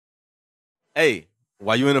Hey,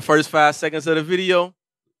 while you're in the first 5 seconds of the video,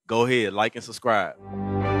 go ahead, like and subscribe.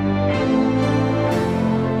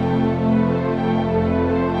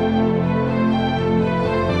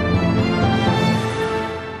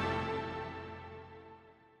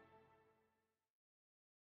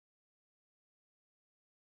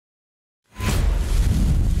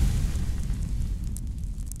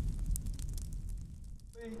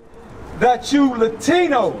 That you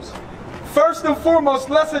Latinos, first and foremost,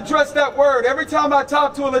 let's address that word. Every time I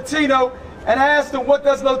talk to a Latino and I ask them what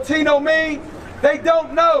does Latino mean, they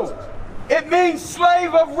don't know. It means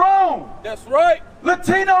slave of Rome. That's right.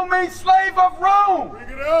 Latino means slave of Rome. Bring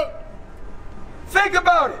it up. Think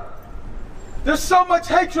about it. There's so much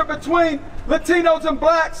hatred between Latinos and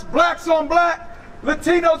blacks, blacks on black,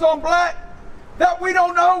 Latinos on black, that we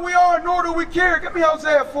don't know who we are, nor do we care. Give me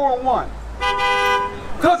Hosea 4:1.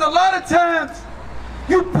 Because a lot of times,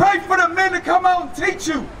 you pray for the men to come out and teach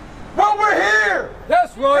you. Well, we're here.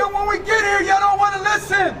 That's right. And when we get here, y'all don't want to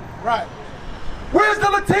listen. Right. Where's the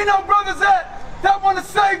Latino brothers at that want to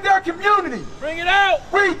save their community? Bring it out.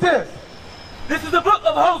 Read this. This is the book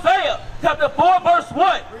of Hosea, chapter 4, verse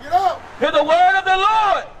 1. Bring it out. Hear the word of the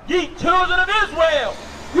Lord, ye children of Israel.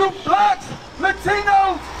 You blacks,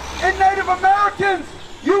 Latinos, and Native Americans,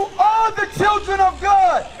 you are the children of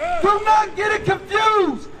God. Do not get it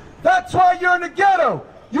confused. That's why you're in the ghetto.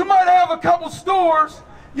 You might have a couple stores,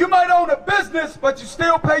 you might own a business, but you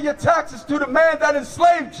still pay your taxes to the man that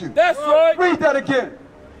enslaved you. That's right. Read that again.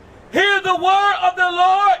 Hear the word of the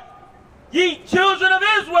Lord, ye children of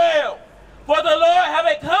Israel. For the Lord have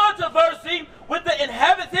a controversy with the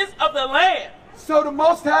inhabitants of the land. So the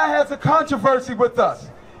Most High has a controversy with us.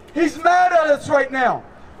 He's mad at us right now.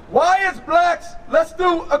 Why is blacks, let's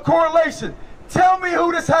do a correlation. Tell me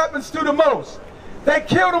who this happens to the most. They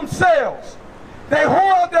kill themselves. They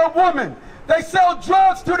whore out their women. They sell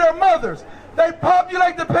drugs to their mothers. They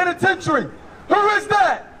populate the penitentiary. Who is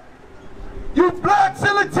that? You blacks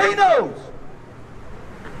and Latinos.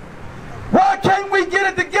 Why can't we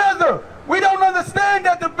get it together? We don't understand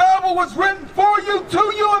that the Bible was written for you,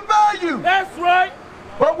 to you, and by you. That's right.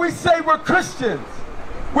 But we say we're Christians.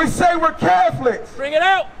 We say we're Catholics. Bring it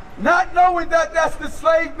out. Not knowing that that's the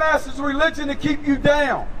slave master's religion to keep you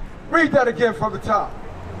down. Read that again from the top.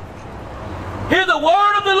 Hear the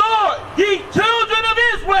word of the Lord, ye children of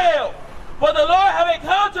Israel. For the Lord have a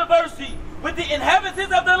controversy with the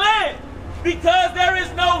inhabitants of the land, because there is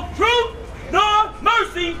no truth, nor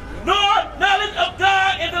mercy, nor knowledge of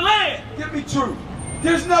God in the land. Give me truth.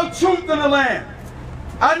 There's no truth in the land.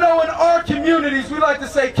 I know in our communities we like to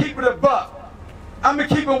say keep it a buck. I'm going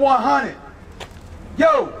to keep it 100.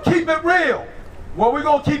 Yo, keep it real. Well, we're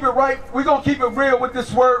going to keep it right. We're going to keep it real with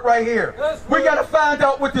this word right here. We got to find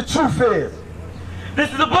out what the truth is.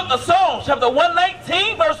 This is the book of Psalms, chapter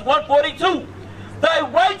 119, verse 142. Thy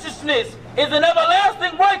righteousness is an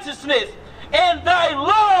everlasting righteousness, and thy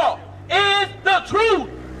law is the truth.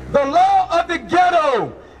 The law of the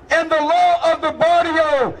ghetto and the law of the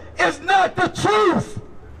barrio is not the truth.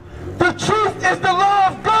 The truth is the law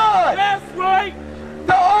of God. That's right.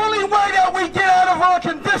 The only way that we get out of our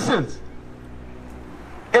conditions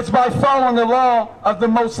is by following the law of the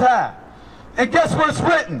Most High. And guess what it's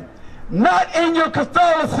written? Not in your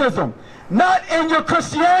Catholicism, not in your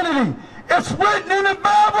Christianity. It's written in the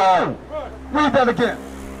Bible. Read that again.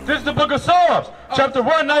 This is the book of Psalms, chapter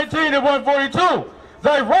 119 and 142.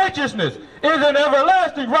 Thy righteousness is an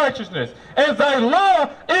everlasting righteousness, and thy law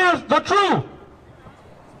is the truth.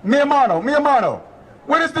 Mi hermano,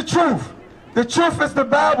 what is the truth? The truth is the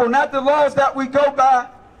Bible, not the laws that we go by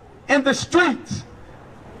in the streets.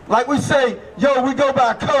 Like we say, yo, we go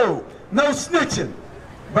by code, no snitching.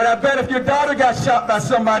 But I bet if your daughter got shot by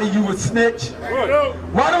somebody, you would snitch.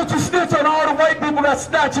 Why don't you snitch on all the white people that's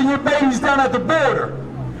snatching your babies down at the border?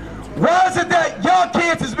 Why is it that your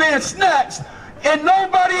kids is being snatched and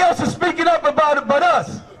nobody else is speaking up about it but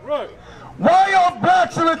us? Why are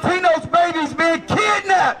blacks and Latinos babies being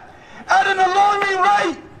kidnapped at an alarming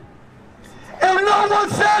rate? And no one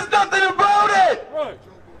says nothing about it.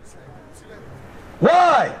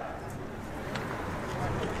 Why?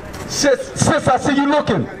 Sis, I see you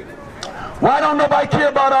looking. Why don't nobody care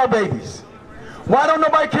about our babies? Why don't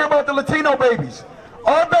nobody care about the Latino babies?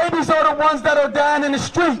 Our babies are the ones that are dying in the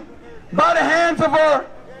street by the hands of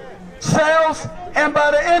ourselves and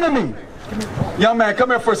by the enemy. Young man,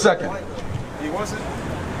 come here for a second. He wasn't?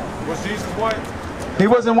 Was Jesus white? He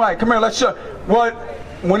wasn't white. Come here, let's show.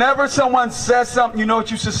 Whenever someone says something, you know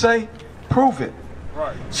what you should say? Prove it.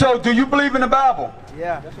 Right. So, do you believe in the Bible?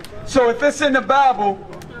 Yeah. So if it's in the Bible,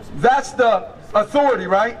 that's the authority,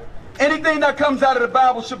 right? Anything that comes out of the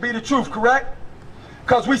Bible should be the truth, correct?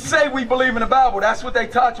 Because we say we believe in the Bible. That's what they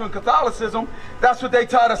taught you in Catholicism. That's what they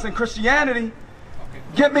taught us in Christianity.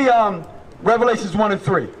 Give me Revelations 1 and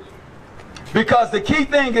 3. Because the key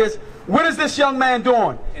thing is, what is this young man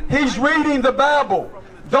doing? He's reading the Bible.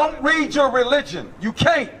 Don't read your religion. You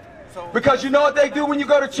can't. Because you know what they do when you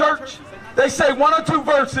go to church? They say 1 or 2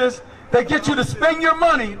 verses. They get you to spend your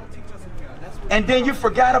money. And then you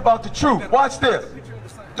forgot about the truth. Watch this.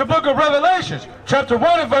 The book of Revelations, chapter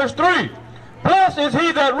 1 and verse 3. Blessed is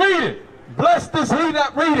he that readeth. Blessed is he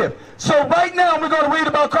that readeth. So right now we're going to read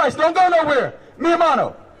about Christ. Don't go nowhere. Mi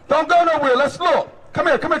hermano, don't go nowhere. Let's look. Come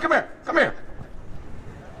here, come here, come here, come here.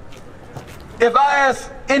 If I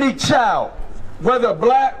ask any child, whether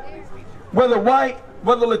black, whether white,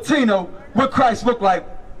 whether Latino, what Christ look like,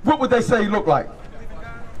 what would they say he looked like?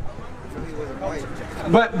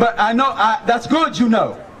 But I know, that's good you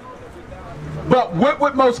know. But what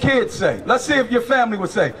would most kids say? Let's see if your family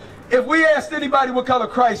would say. If we asked anybody what color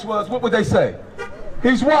Christ was, what would they say?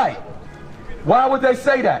 He's white. Why would they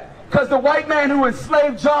say that? Because the white man who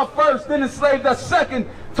enslaved John first, then enslaved us second,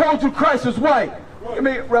 told you Christ was white. Give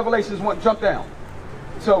me Revelations 1, jump down.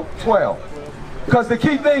 So 12. Because the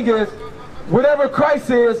key thing is, whatever Christ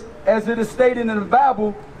is, as it is stated in the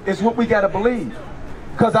Bible, is what we got to believe.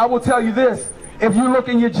 Because I will tell you this, if you look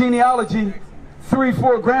in your genealogy, 3,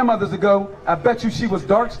 4 grandmothers ago, I bet you she was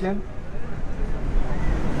dark-skinned.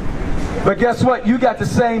 But guess what? You got the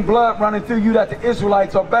same blood running through you that the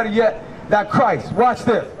Israelites, or better yet, that Christ. Watch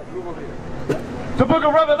this. The book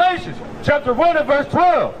of Revelation, chapter 1 and verse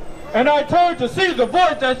 12. And I turned to see the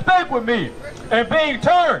voice that spake with me. And being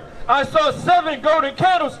turned, I saw 7 golden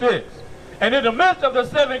candlesticks. And in the midst of the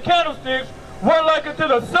 7 candlesticks, one like unto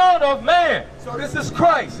the Son of Man. So this is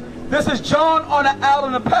Christ. This is John on the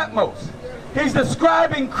island of Patmos. He's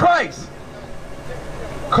describing Christ.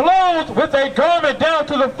 Clothed with a garment down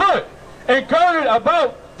to the foot, and girded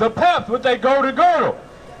about the paps with a golden girdle.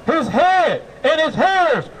 His head and his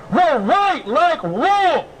hairs were white like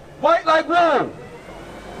wool. White like wool.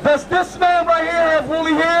 Does this man right here have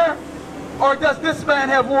woolly hair? Or does this man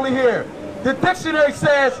have woolly hair? The dictionary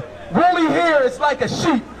says woolly hair is like a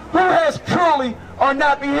sheep. Who has curly or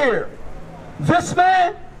nappy hair? This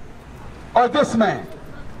man or this man?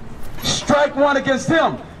 Strike one against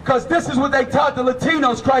him. Because this is what they taught the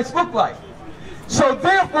Latinos Christ looked like. So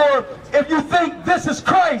therefore, if you think this is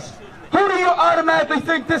Christ, who do you automatically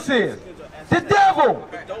think this is? The devil.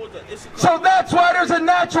 So that's why there's a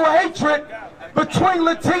natural hatred between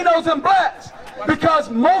Latinos and blacks. Because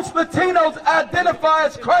most Latinos identify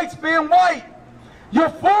as Christ being white. Your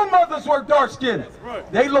foremothers were dark-skinned.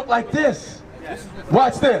 They look like this.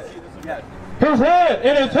 Watch this. His head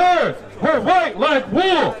and his hairs were white like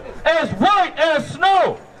wool, as white as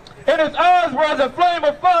snow. And his eyes were as a flame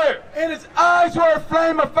of fire. And his eyes were a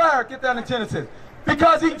flame of fire. Get that in Genesis.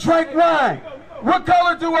 Because he drank wine. What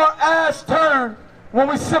color do our eyes turn when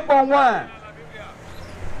we sip on wine?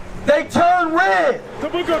 They turn red. The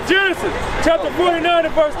book of Genesis, chapter 49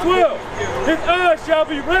 and verse 12. His eyes shall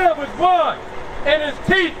be red with wine, and his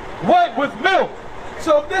teeth white with milk.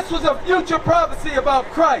 So this was a future prophecy about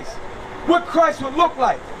Christ. What Christ would look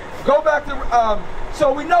like. Go back to,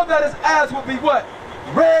 so we know that his eyes would be what?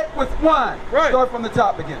 Red with wine. Right. Start from the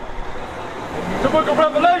top again. The book of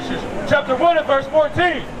Revelation, chapter 1 and verse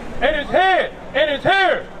 14. And his head and his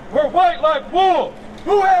hair were white like wool.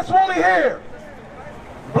 Who has woolly hair?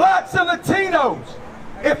 Blacks and Latinos.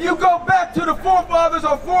 If you go back to the forefathers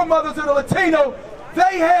or foremothers of the Latino,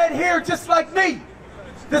 they had hair just like me.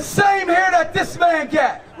 The same hair that this man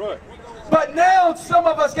got. Right. But now some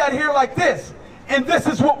of us got hair like this. And this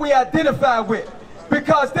is what we identify with.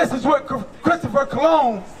 Because this is what Christopher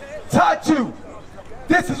Cologne taught you.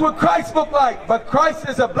 This is what Christ looked like. But Christ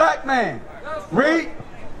is a black man. Read.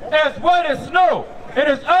 As white as snow, and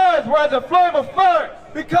his eyes were as a flame of fire.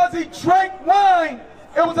 Because he drank wine,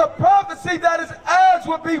 it was a prophecy that his eyes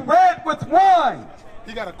would be red with wine.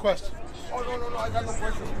 He got a question. Oh, no, I got no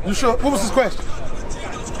question. You sure? What was his question?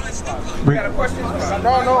 You got a question?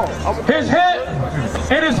 No. His head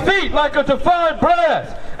and his feet like a fine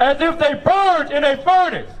brass, as if they burned in a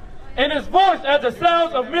furnace, and his voice as the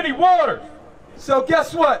sounds of many waters. So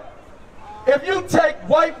guess what? If you take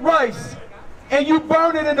white rice and you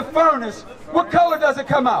burn it in the furnace, what color does it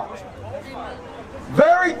come out?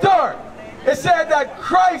 Very dark. It said that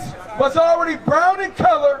Christ was already brown in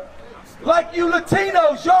color, like you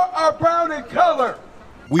Latinos, y'all are brown in color.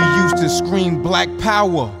 We used to scream black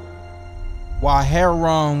power while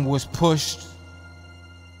heroin was pushed.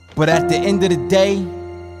 But at the end of the day,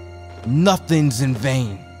 nothing's in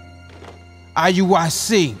vain.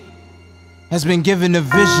 IUIC has been given a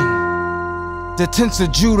vision. The tents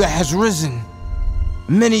of Judah has risen.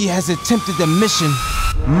 Many has attempted the mission,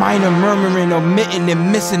 minor murmuring, omitting,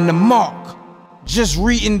 and missing the mark. Just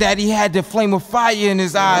reading that he had the flame of fire in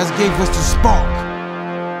his eyes gave us the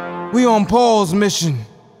spark. We on Paul's mission.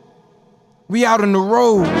 We out on the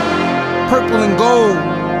road, purple and gold,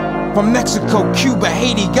 from Mexico, Cuba,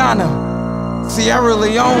 Haiti, Ghana, Sierra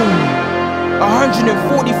Leone.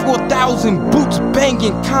 144,000 boots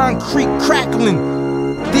banging, concrete crackling.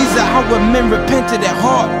 These are our men repented at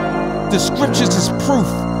heart. The scriptures is proof.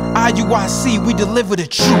 IUIC, we deliver the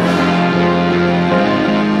truth.